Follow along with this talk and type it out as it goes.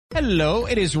Hello,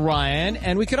 it is Ryan,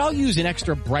 and we could all use an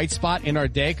extra bright spot in our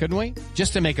day, couldn't we?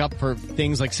 Just to make up for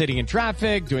things like sitting in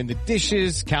traffic, doing the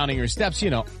dishes, counting your steps,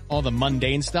 all the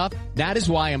mundane stuff. That is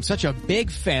why I'm such a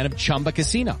big fan of Chumba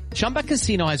Casino. Chumba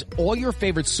Casino has all your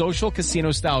favorite social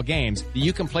casino-style games that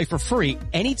you can play for free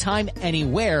anytime,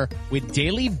 anywhere with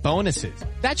daily bonuses.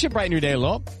 That should brighten your day a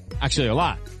little. Actually, a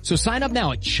lot. So sign up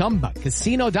now at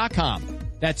ChumbaCasino.com.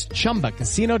 That's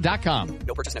ChumbaCasino.com.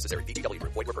 No purchase necessary. VGW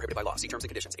Group. Void where prohibited by law. See terms and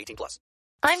conditions. 18+.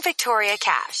 I'm Victoria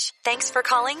Cash. Thanks for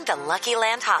calling the Lucky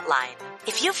Land Hotline.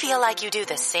 If you feel like you do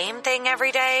the same thing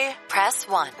every day, press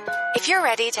 1. If you're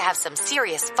ready to have some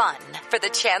serious fun for the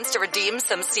chance to redeem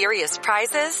some serious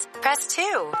prizes, press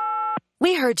 2.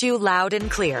 We heard you loud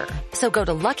and clear. So go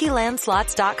to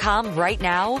LuckyLandSlots.com right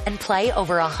now and play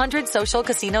over 100 social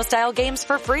casino-style games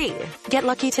for free. Get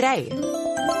lucky today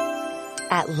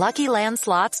at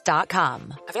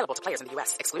LuckyLandSlots.com. Available to players in the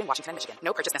U.S., excluding Washington and Michigan.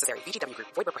 No purchase necessary. VGW Group.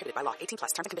 Void where prohibited by law. 18+.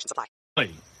 Terms and conditions apply.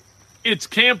 It's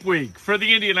camp week for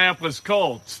the Indianapolis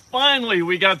Colts. Finally,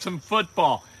 we got some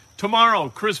football. Tomorrow,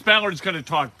 Chris Ballard's going to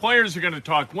talk. Players are going to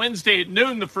talk. Wednesday at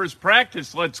noon, the first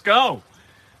practice. Let's go.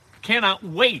 Cannot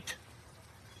wait.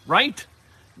 Right?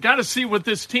 Got to see what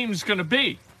this team's going to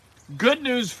be. Good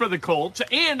news for the Colts.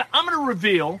 And I'm going to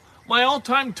reveal my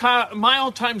all-time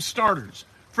starters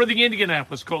for the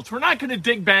Indianapolis Colts. We're not going to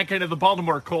dig back into the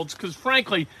Baltimore Colts because,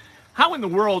 frankly, how in the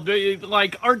world,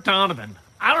 like Art Donovan,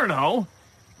 I don't know.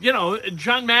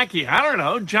 John Mackey, I don't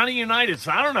know. Johnny Unitas,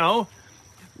 I don't know.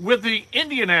 With the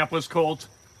Indianapolis Colts,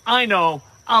 I know.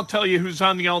 I'll tell you who's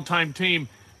on the all-time team.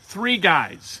 3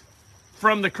 guys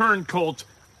from the current Colts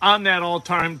on that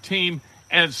all-time team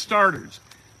as starters.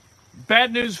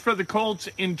 Bad news for the Colts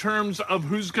in terms of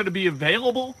who's going to be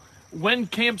available when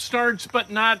camp starts, but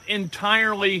not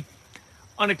entirely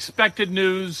unexpected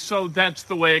news, so that's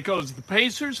the way it goes. The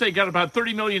Pacers, they got about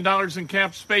 $30 million in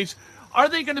cap space. Are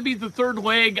they going to be the third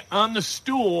leg on the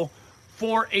stool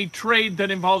for a trade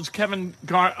that involves Kevin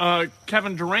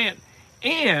Durant?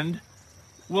 And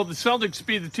will the Celtics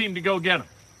be the team to go get him?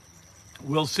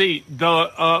 We'll see.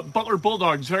 The Butler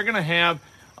Bulldogs are going to have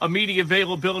a media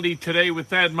availability today with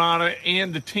Thad Matta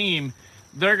and the team.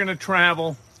 They're going to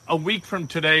travel a week from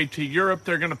today to Europe.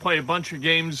 They're going to play a bunch of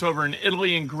games over in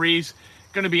Italy and Greece.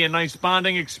 Going to be a nice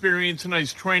bonding experience, a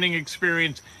nice training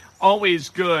experience. Always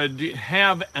good to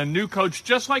have a new coach,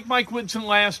 just like Mike Woodson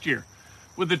last year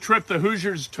with the trip the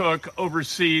Hoosiers took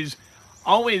overseas.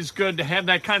 Always good to have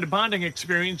that kind of bonding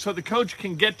experience so the coach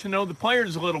can get to know the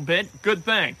players a little bit. Good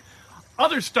thing.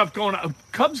 Other stuff going on.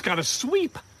 Cubs got a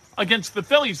sweep against the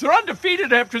Phillies. They're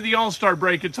undefeated after the All-Star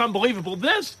break. It's unbelievable.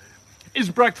 This is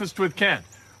Breakfast with Ken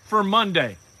for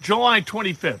Monday, July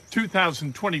 25th,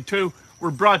 2022. We're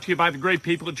brought to you by the great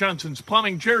people at Johnson's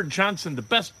Plumbing. Jared Johnson, the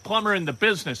best plumber in the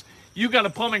business. You got a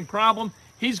plumbing problem,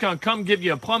 he's going to come give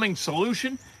you a plumbing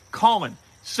solution. Call him,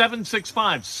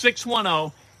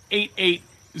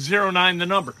 765-610-8809, the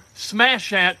number. Smash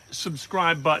that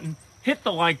subscribe button. Hit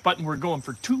the like button. We're going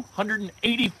for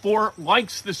 284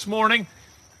 likes this morning.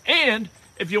 And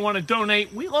if you want to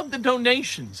donate, we love the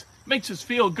donations. Makes us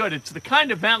feel good. It's the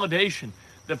kind of validation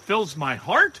that fills my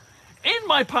heart and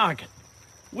my pocket.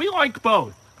 We like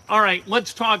both. All right,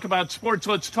 let's talk about sports.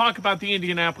 Let's talk about the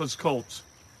Indianapolis Colts.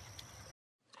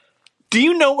 Do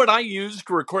you know what I use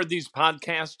to record these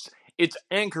podcasts? It's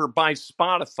Anchor by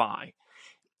Spotify.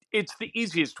 It's the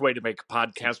easiest way to make a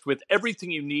podcast with everything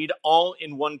you need all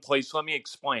in one place. Let me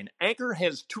explain. Anchor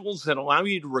has tools that allow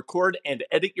you to record and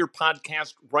edit your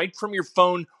podcast right from your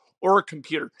phone or a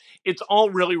computer. It's all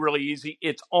really, really easy.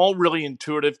 It's all really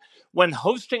intuitive. When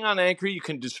hosting on Anchor, you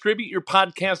can distribute your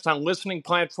podcast on listening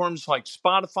platforms like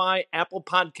Spotify, Apple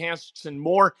Podcasts, and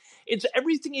more. It's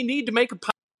everything you need to make a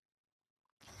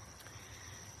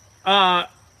podcast.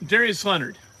 Darius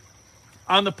Leonard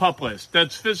on the PUP list.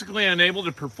 That's physically unable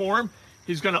to perform.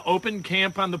 He's going to open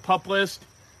camp on the PUP list.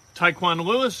 Tyquan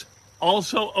Lewis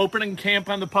also opening camp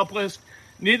on the PUP list.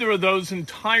 Neither of those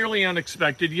entirely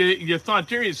unexpected. You thought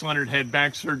Darius Leonard had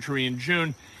back surgery in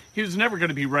June. He was never going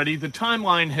to be ready. The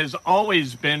timeline has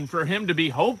always been for him to be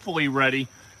hopefully ready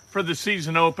for the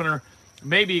season opener.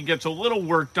 Maybe he gets a little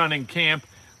work done in camp,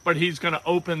 but he's going to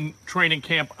open training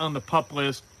camp on the PUP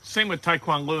list. Same with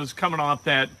Tyquan Lewis coming off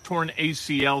that torn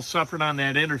ACL, suffered on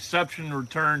that interception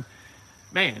return.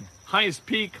 Man, highest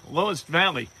peak, lowest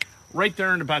valley, right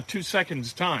there in about 2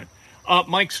 seconds' time.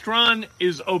 Mike Strawn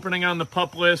is opening on the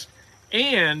PUP list,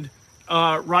 and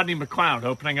Rodney McLeod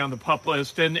opening on the PUP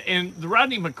list. And the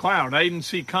Rodney McLeod I didn't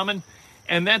see coming,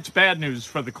 and that's bad news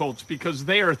for the Colts because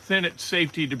they are thin at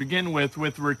safety to begin with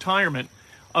retirement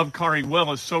of Khari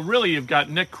Willis. So really you've got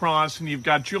Nick Cross and you've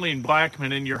got Julian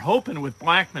Blackmon, and you're hoping with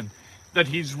Blackmon that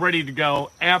he's ready to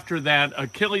go after that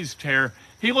Achilles tear.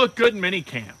 He looked good in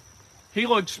minicamp. He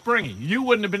looked springy. You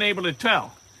wouldn't have been able to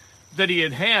tell that he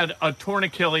had a torn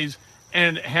Achilles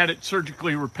and had it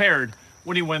surgically repaired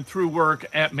when he went through work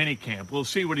at minicamp. We'll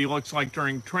see what he looks like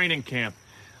during training camp.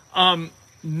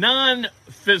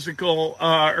 Non-physical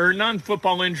or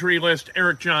non-football injury list,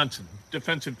 Eric Johnson,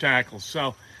 defensive tackle.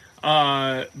 So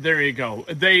there you go.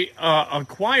 They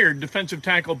acquired defensive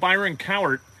tackle Byron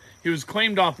Cowart. He was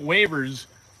claimed off waivers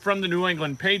from the New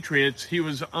England Patriots. He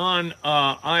was on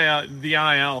the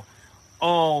IL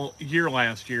all year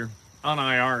last year, on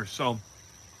IR. So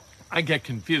I get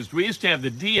confused. We used to have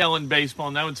the DL in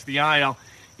baseball. Now it's the IL.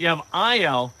 You have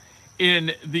IL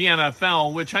in the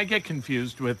NFL, which I get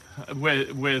confused with IR.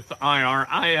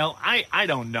 IL, I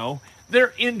don't know.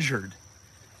 They're injured.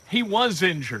 He was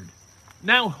injured.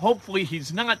 Now, hopefully,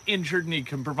 he's not injured and he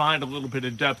can provide a little bit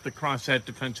of depth across that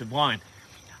defensive line.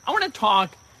 I want to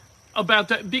talk about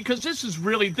that because this is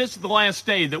the last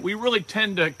day that we really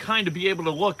tend to kind of be able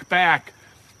to look back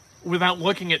without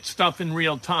looking at stuff in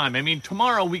real time. I mean,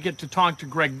 tomorrow we get to talk to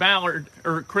Chris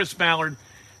Ballard,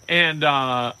 and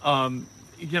a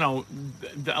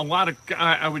lot of,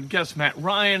 I would guess, Matt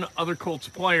Ryan, other Colts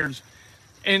players.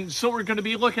 And so we're going to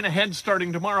be looking ahead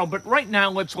starting tomorrow. But right now,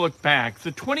 let's look back.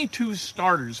 The 22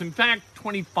 starters, in fact,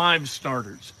 25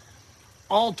 starters,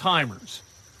 all-timers,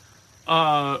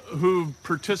 who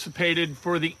participated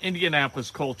for the Indianapolis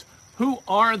Colts. Who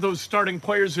are those starting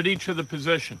players at each of the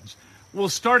positions? We'll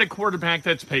start at quarterback.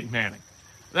 That's Peyton Manning.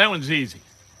 That one's easy,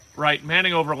 right?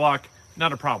 Manning over Luck,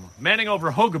 not a problem. Manning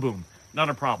over Hogaboom, not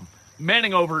a problem.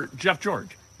 Manning over Jeff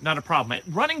George, not a problem. At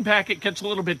running back, it gets a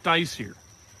little bit dicier.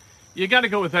 You got to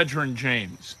go with Edgerrin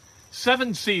James.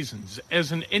 7 seasons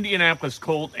as an Indianapolis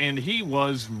Colt, and he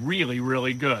was really,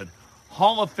 really good.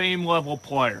 Hall of Fame level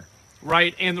player,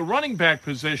 right? And the running back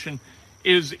position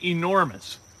is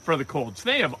enormous for the Colts.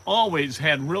 They have always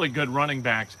had really good running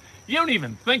backs. You don't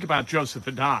even think about Joseph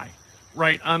Addai,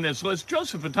 right, on this list.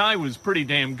 Joseph Addai was pretty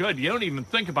damn good. You don't even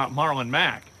think about Marlon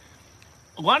Mack.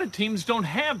 A lot of teams don't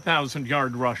have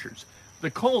 1,000-yard rushers.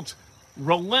 The Colts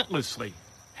relentlessly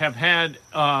have had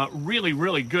really,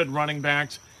 really good running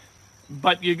backs.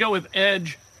 But you go with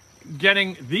edge,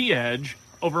 getting the edge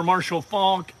over Marshall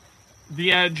Faulk,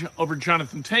 the edge over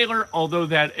Jonathan Taylor, although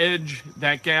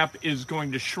that gap is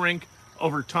going to shrink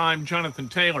over time. Jonathan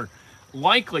Taylor,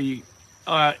 likely,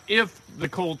 if the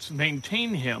Colts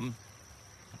maintain him,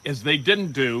 as they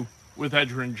didn't do with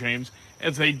Edgerrin James,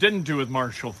 as they didn't do with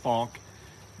Marshall Faulk,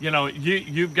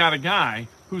 you've got a guy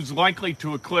who's likely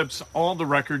to eclipse all the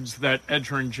records that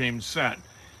Edgerrin James set.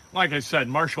 Like I said,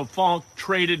 Marshall Faulk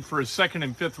traded for a 2nd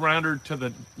and 5th rounder to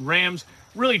the Rams,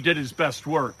 really did his best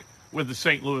work with the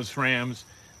St. Louis Rams.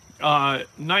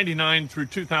 99 through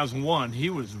 2001, he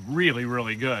was really,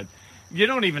 really good. You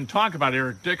don't even talk about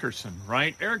Eric Dickerson,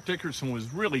 right? Eric Dickerson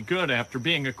was really good after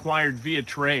being acquired via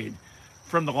trade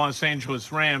from the Los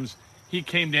Angeles Rams. He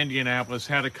came to Indianapolis,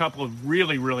 had a couple of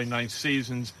really, really nice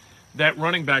seasons. That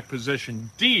running back position,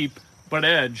 deep but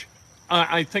edge,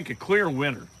 I think a clear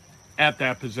winner at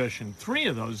that position. 3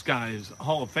 of those guys,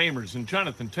 Hall of Famers, and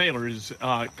Jonathan Taylor is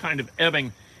kind of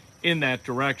ebbing in that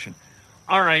direction.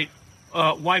 All right,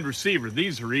 wide receiver,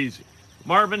 these are easy.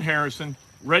 Marvin Harrison,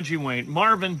 Reggie Wayne.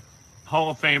 Marvin,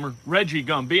 Hall of Famer. Reggie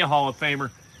Gumby, a Hall of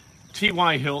Famer.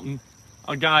 T.Y. Hilton,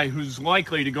 a guy who's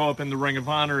likely to go up in the Ring of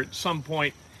Honor at some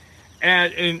point.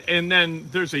 And then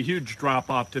there's a huge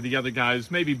drop-off to the other guys.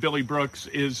 Maybe Billy Brooks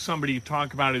is somebody you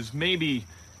talk about as maybe,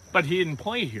 but he didn't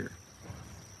play here.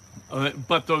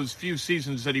 But those few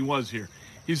seasons that he was here.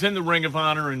 He's in the Ring of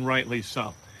Honor, and rightly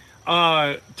so.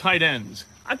 Tight ends.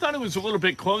 I thought it was a little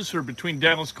bit closer between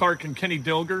Dallas Clark and Kenny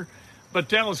Dilger, but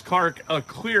Dallas Clark, a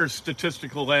clear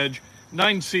statistical edge.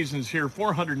 9 seasons here,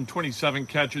 427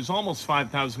 catches, almost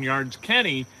 5,000 yards.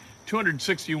 Kenny,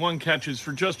 261 catches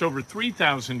for just over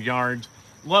 3,000 yards.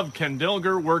 Loved Ken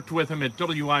Dilger, worked with him at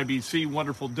WIBC,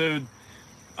 wonderful dude.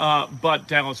 But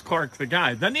Dallas Clark, the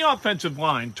guy. Then the offensive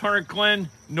line. Tarek Glenn,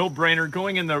 no-brainer,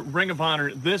 going in the Ring of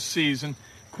Honor this season.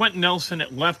 Quentin Nelson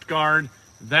at left guard,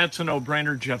 that's a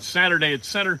no-brainer. Jeff Saturday at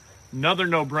center, another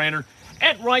no-brainer.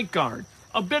 At right guard,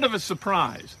 a bit of a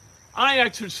surprise. I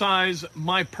exercise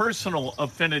my personal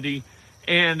affinity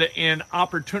and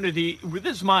opportunity.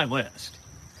 This is my list.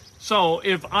 So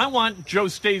if I want Joe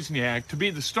Stasiak to be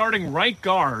the starting right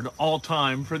guard all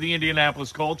time for the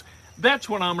Indianapolis Colts, that's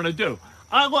what I'm going to do.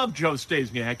 I love Joe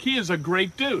Stasiak. He is a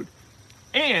great dude.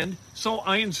 And so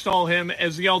I install him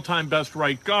as the all-time best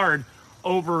right guard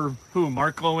over who?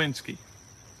 Mark Lewinsky.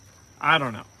 I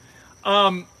don't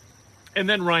know. And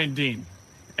then Ryan Dean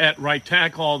at right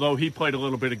tackle, although he played a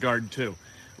little bit of guard too.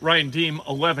 Ryan Deem,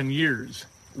 11 years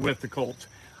with the Colts.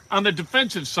 On the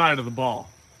defensive side of the ball,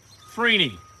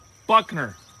 Freeney,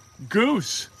 Buckner,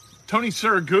 Goose, Tony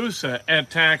Siragusa at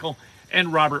tackle,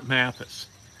 and Robert Mathis.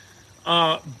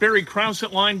 Barry Krause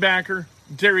at linebacker,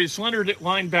 Darius Leonard at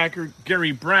linebacker,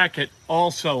 Gary Brackett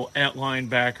also at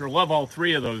linebacker. Love all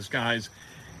three of those guys.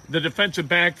 The defensive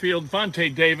backfield,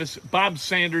 Vontae Davis, Bob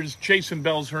Sanders, Jason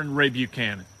Belzer, and Ray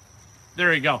Buchanan.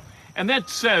 There you go. And that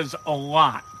says a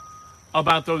lot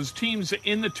about those teams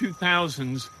in the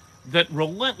 2000s that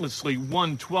relentlessly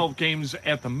won 12 games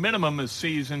at the minimum a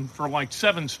season for like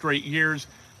 7 straight years.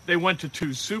 They went to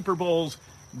 2 Super Bowls.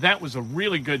 That was a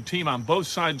really good team on both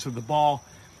sides of the ball.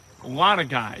 A lot of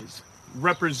guys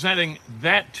representing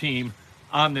that team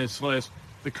on this list.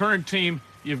 The current team,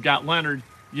 you've got Leonard,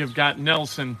 you've got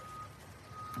Nelson,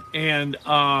 and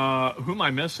who am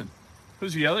I missing?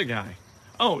 Who's the other guy?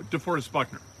 Oh, DeForest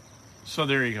Buckner. So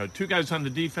there you go. 2 guys on the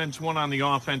defense, 1 on the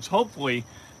offense. Hopefully,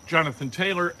 Jonathan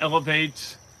Taylor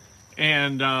elevates,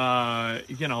 and,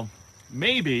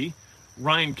 maybe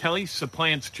Ryan Kelly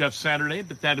supplants Jeff Saturday,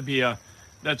 but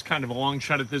that's kind of a long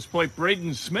shot at this point.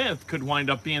 Braden Smith could wind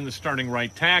up being the starting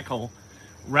right tackle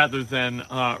rather than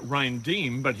Ryan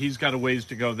Deem, but he's got a ways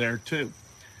to go there too.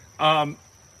 Adam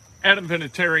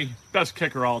Vinatieri, best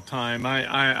kicker all time.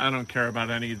 I don't care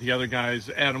about any of the other guys.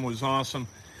 Adam was awesome.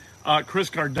 Chris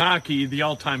Gardocki, the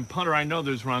all-time punter. I know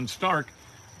there's Ron Stark,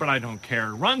 but I don't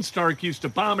care. Ron Stark used to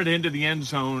bomb it into the end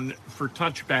zone for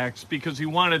touchbacks because he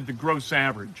wanted the gross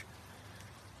average.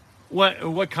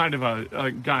 What kind of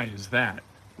a guy is that,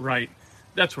 right?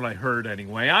 That's what I heard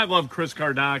anyway. I love Chris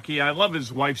Gardocki. I love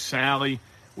his wife, Sally.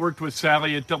 Worked with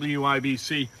Sally at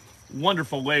WIBC.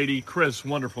 Wonderful lady. Chris,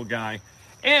 wonderful guy.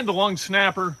 And the long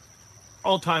snapper,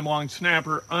 all-time long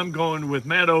snapper, I'm going with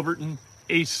Matt Overton,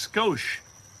 a skosh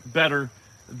better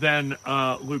than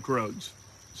Luke Rhodes.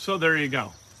 So there you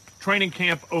go. Training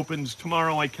camp opens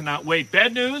tomorrow. I cannot wait.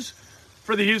 Bad news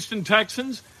for the Houston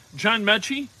Texans. John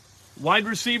Mechie, wide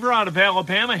receiver out of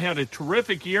Alabama, had a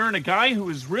terrific year, and a guy who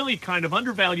was really kind of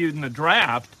undervalued in the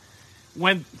draft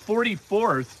went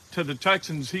 44th to the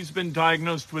Texans. He's been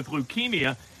diagnosed with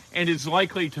leukemia and is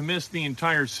likely to miss the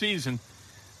entire season.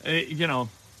 The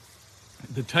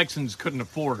Texans couldn't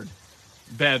afford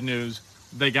bad news.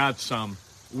 They got some.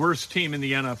 Worst team in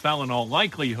the NFL in all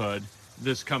likelihood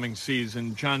this coming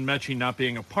season. John Mechie not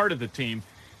being a part of the team,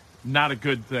 not a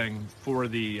good thing for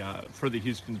the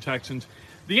Houston Texans.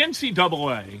 The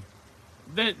NCAA,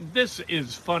 this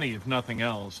is funny if nothing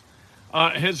else,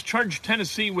 has charged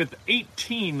Tennessee with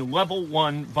 18 Level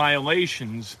 1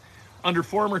 violations under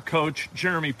former coach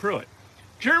Jeremy Pruitt.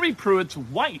 Jeremy Pruitt's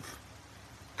wife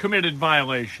committed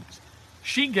violations.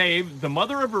 She gave the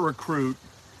mother of a recruit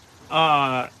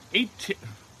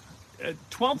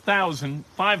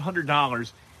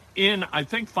 $12,500 in, I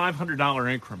think,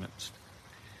 $500 increments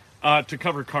to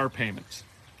cover car payments.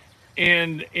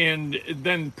 And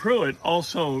then Pruitt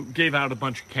also gave out a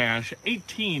bunch of cash,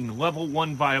 18 Level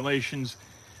 1 violations.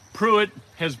 Pruitt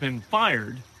has been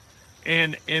fired,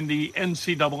 and the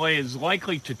NCAA is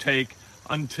likely to take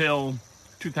until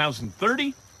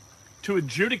 2030 to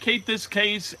adjudicate this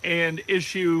case and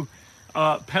issue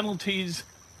penalties.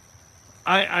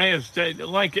 If the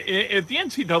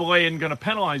NCAA isn't going to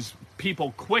penalize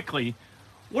people quickly,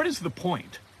 what is the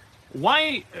point?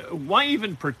 Why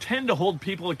even pretend to hold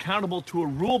people accountable to a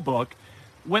rule book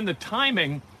when the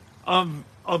timing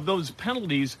of those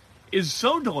penalties is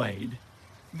so delayed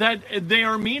that they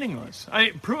are meaningless?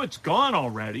 Pruitt's gone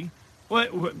already.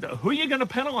 Who are you going to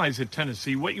penalize at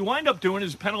Tennessee? What you wind up doing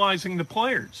is penalizing the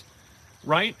players,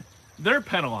 right? They're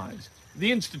penalized.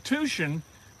 The institution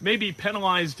may be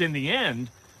penalized in the end,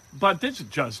 but this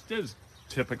is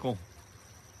typical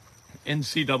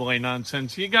NCAA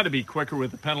nonsense. You got to be quicker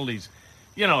with the penalties.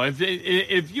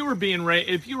 If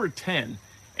you were 10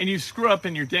 and you screw up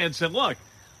and your dad said, "Look,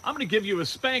 I'm going to give you a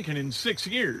spanking in 6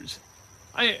 years,"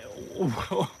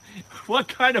 what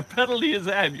kind of penalty is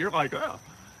that? You're like,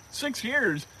 6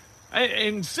 years.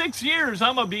 In 6 years,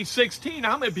 I'm going to be 16.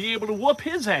 I'm going to be able to whoop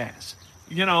his ass.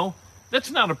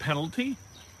 That's not a penalty.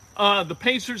 The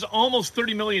Pacers almost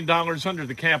 $30 million under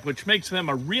the cap, which makes them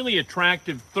a really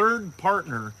attractive third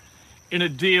partner in a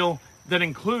deal that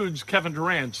includes Kevin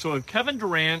Durant. So if Kevin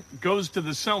Durant goes to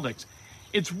the Celtics,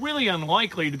 it's really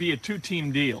unlikely to be a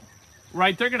 2-team deal,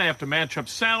 right? They're going to have to match up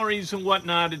salaries and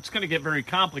whatnot. It's going to get very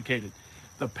complicated.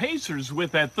 The Pacers,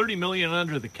 with that $30 million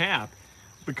under the cap,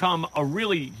 become a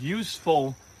really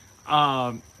useful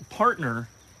partner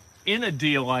in a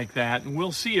deal like that, and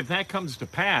we'll see if that comes to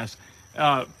pass.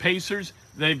 Pacers,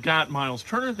 they've got Miles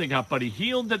Turner, they got Buddy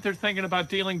Hield that they're thinking about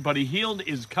dealing. Buddy Hield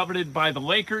is coveted by the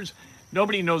Lakers.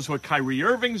 Nobody knows what Kyrie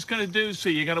Irving's going to do, so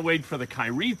you got to wait for the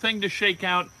Kyrie thing to shake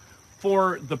out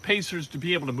for the Pacers to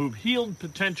be able to move Hield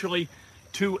potentially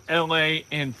to L.A.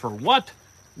 And for what?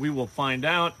 We will find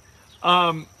out.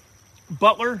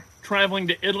 Butler traveling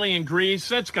to Italy and Greece.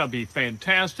 That's going to be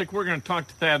fantastic. We're going to talk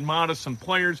to Thad Matta, some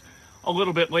players, a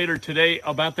little bit later today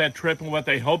about that trip and what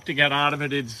they hope to get out of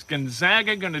it. Is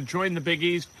Gonzaga going to join the Big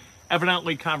East?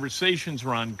 Evidently, conversations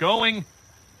are ongoing.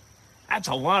 That's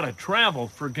a lot of travel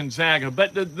for Gonzaga.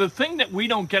 But the thing that we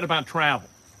don't get about travel,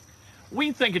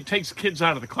 we think it takes kids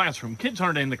out of the classroom. Kids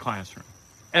aren't in the classroom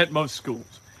at most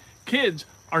schools. Kids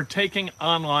are taking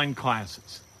online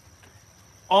classes.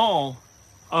 All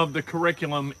of the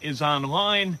curriculum is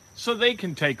online, so they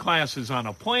can take classes on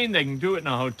a plane. They can do it in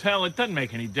a hotel. It doesn't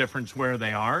make any difference where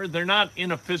they are. They're not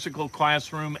in a physical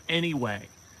classroom anyway.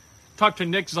 Talked to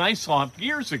Nick Zeisloff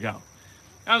years ago.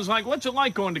 I was like, what's it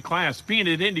like going to class, being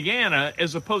at Indiana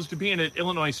as opposed to being at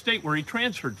Illinois State where he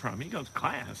transferred from? He goes,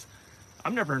 class?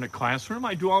 I'm never in a classroom.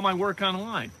 I do all my work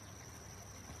online.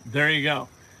 There you go.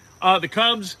 The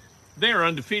Cubs, they are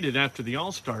undefeated after the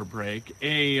All-Star break.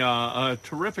 A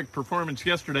terrific performance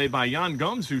yesterday by Yan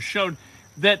Gomes, who showed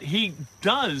that he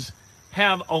does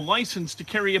have a license to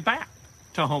carry a bat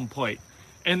to home plate.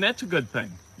 And that's a good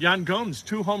thing. Yan Gomes,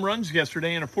 2 home runs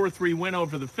yesterday and a 4-3 win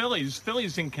over the Phillies.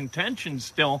 Phillies in contention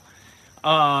still.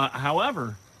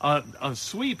 However, a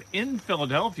sweep in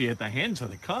Philadelphia at the hands of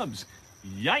the Cubs.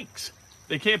 Yikes.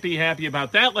 They can't be happy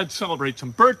about that. Let's celebrate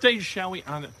some birthdays, shall we?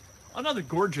 On another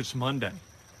gorgeous Monday.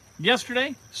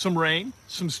 Yesterday, some rain,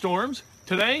 some storms.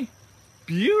 Today,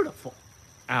 beautiful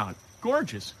out.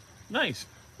 Gorgeous. Nice.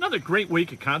 Another great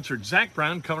week of concerts. Zach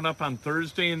Brown coming up on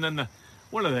Thursday, and then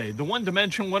what are they? The One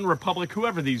Dimension, One Republic,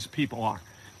 whoever these people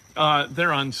are.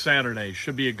 They're on Saturday.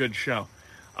 Should be a good show.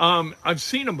 I've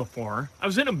seen them before. I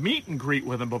was in a meet and greet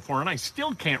with them before, and I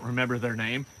still can't remember their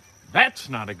name. That's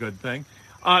not a good thing.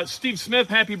 Steve Smith,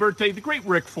 happy birthday. The great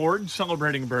Rick Ford,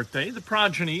 celebrating a birthday. The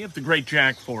progeny of the great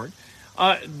Jack Ford.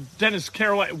 Dennis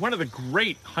Caraway, one of the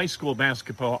great high school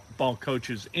basketball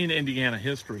coaches in Indiana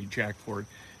history, Jack Ford.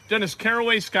 Dennis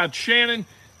Caraway, Scott Shannon,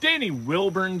 Danny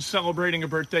Wilburn celebrating a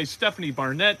birthday, Stephanie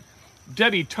Barnett,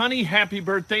 Debbie Tunney, happy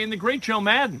birthday, and the great Joe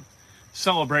Madden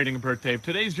celebrating a birthday. If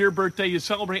today's your birthday, you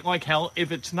celebrate like hell.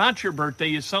 If it's not your birthday,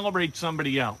 you celebrate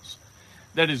somebody else.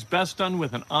 That is best done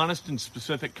with an honest and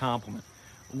specific compliment.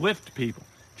 Lift people.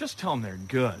 Just tell them they're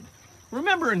good.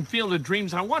 Remember in Field of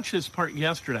Dreams, I watched this part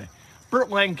yesterday. Burt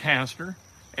Lancaster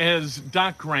as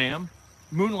Doc Graham,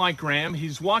 Moonlight Graham.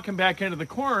 He's walking back into the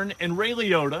corn, and Ray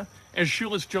Liotta as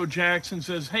Shoeless Joe Jackson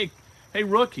says, hey,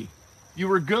 rookie, you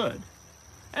were good.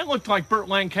 And it looked like Burt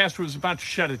Lancaster was about to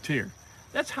shed a tear.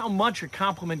 That's how much a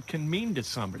compliment can mean to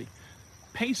somebody.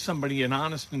 Pay somebody an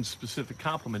honest and specific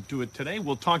compliment. Do it today.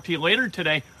 We'll talk to you later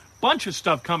today. Bunch of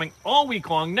stuff coming all week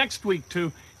long. Next week,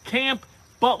 too. Camp,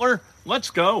 Butler, let's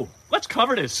go. Let's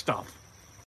cover this stuff.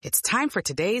 It's time for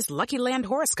today's Lucky Land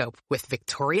horoscope with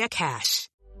Victoria Cash.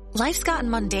 Life's gotten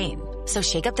mundane, so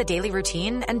shake up the daily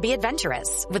routine and be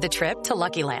adventurous with a trip to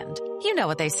Lucky Land. You know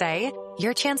what they say.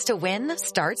 Your chance to win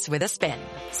starts with a spin.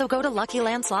 So go to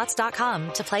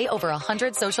LuckyLandSlots.com to play over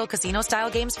 100 social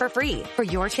casino-style games for free for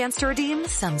your chance to redeem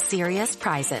some serious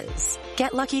prizes.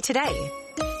 Get lucky today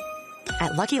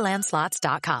at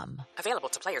LuckyLandSlots.com. Available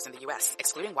to players in the U.S.,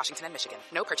 excluding Washington and Michigan.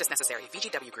 No purchase necessary.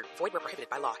 VGW Group. Void where prohibited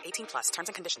by law. 18+. Terms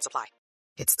and conditions apply.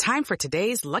 It's time for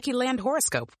today's Lucky Land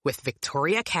horoscope with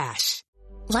Victoria Cash.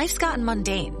 Life's gotten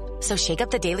mundane, so shake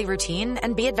up the daily routine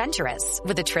and be adventurous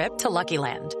with a trip to Lucky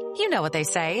Land. You know what they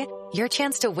say. Your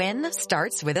chance to win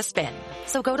starts with a spin.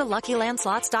 So go to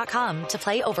LuckyLandSlots.com to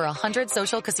play over 100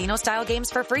 social casino-style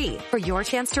games for free for your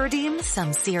chance to redeem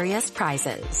some serious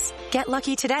prizes. Get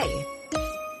lucky today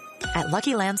at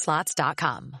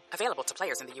LuckyLandSlots.com. Available to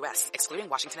players in the U.S., excluding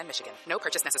Washington and Michigan. No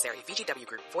purchase necessary. VGW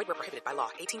Group. Void where prohibited by law.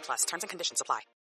 18+. Terms and conditions apply.